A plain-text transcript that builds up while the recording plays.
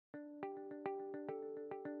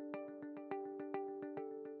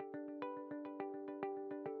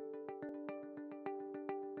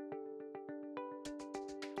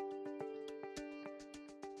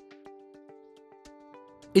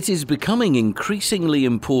It is becoming increasingly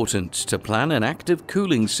important to plan an active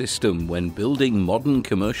cooling system when building modern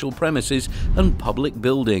commercial premises and public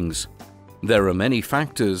buildings. There are many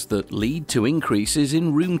factors that lead to increases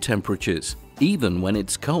in room temperatures, even when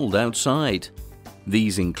it's cold outside.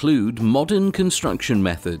 These include modern construction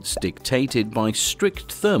methods dictated by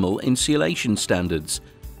strict thermal insulation standards,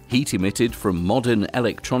 heat emitted from modern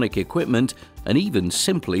electronic equipment, and even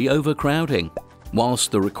simply overcrowding.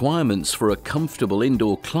 Whilst the requirements for a comfortable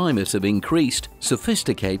indoor climate have increased,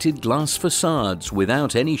 sophisticated glass facades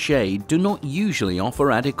without any shade do not usually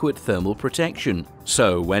offer adequate thermal protection.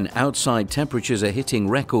 So, when outside temperatures are hitting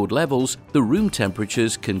record levels, the room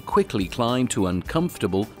temperatures can quickly climb to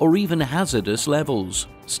uncomfortable or even hazardous levels.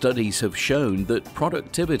 Studies have shown that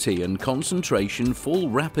productivity and concentration fall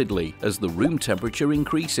rapidly as the room temperature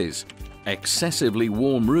increases. Excessively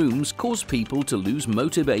warm rooms cause people to lose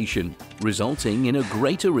motivation, resulting in a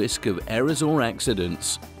greater risk of errors or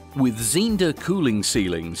accidents. With Zehnder cooling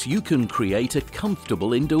ceilings, you can create a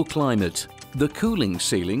comfortable indoor climate. The cooling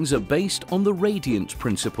ceilings are based on the radiant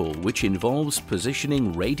principle, which involves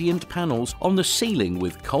positioning radiant panels on the ceiling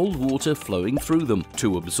with cold water flowing through them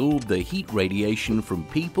to absorb the heat radiation from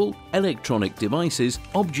people, electronic devices,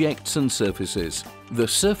 objects and surfaces. The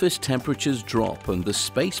surface temperatures drop and the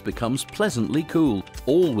space becomes pleasantly cool,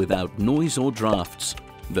 all without noise or drafts.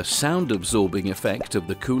 The sound-absorbing effect of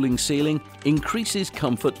the cooling ceiling increases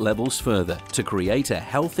comfort levels further to create a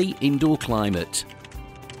healthy indoor climate.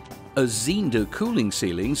 As Zehnder cooling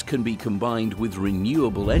ceilings can be combined with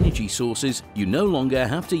renewable energy sources, you no longer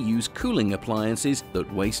have to use cooling appliances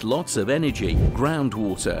that waste lots of energy.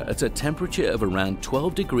 Groundwater at a temperature of around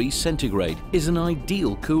 12 degrees centigrade is an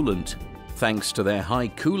ideal coolant. Thanks to their high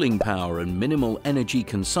cooling power and minimal energy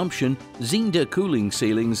consumption, Zehnder cooling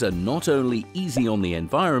ceilings are not only easy on the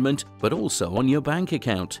environment, but also on your bank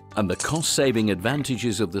account. And the cost-saving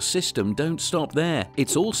advantages of the system don't stop there.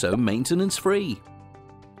 It's also maintenance-free.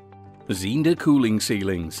 Zehnder cooling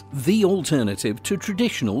ceilings, the alternative to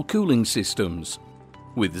traditional cooling systems.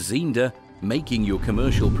 With Zehnder, making your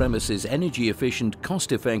commercial premises energy efficient,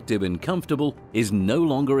 cost-effective and comfortable is no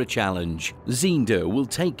longer a challenge. Zehnder will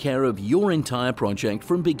take care of your entire project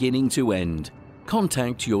from beginning to end.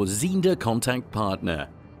 Contact your Zehnder contact partner.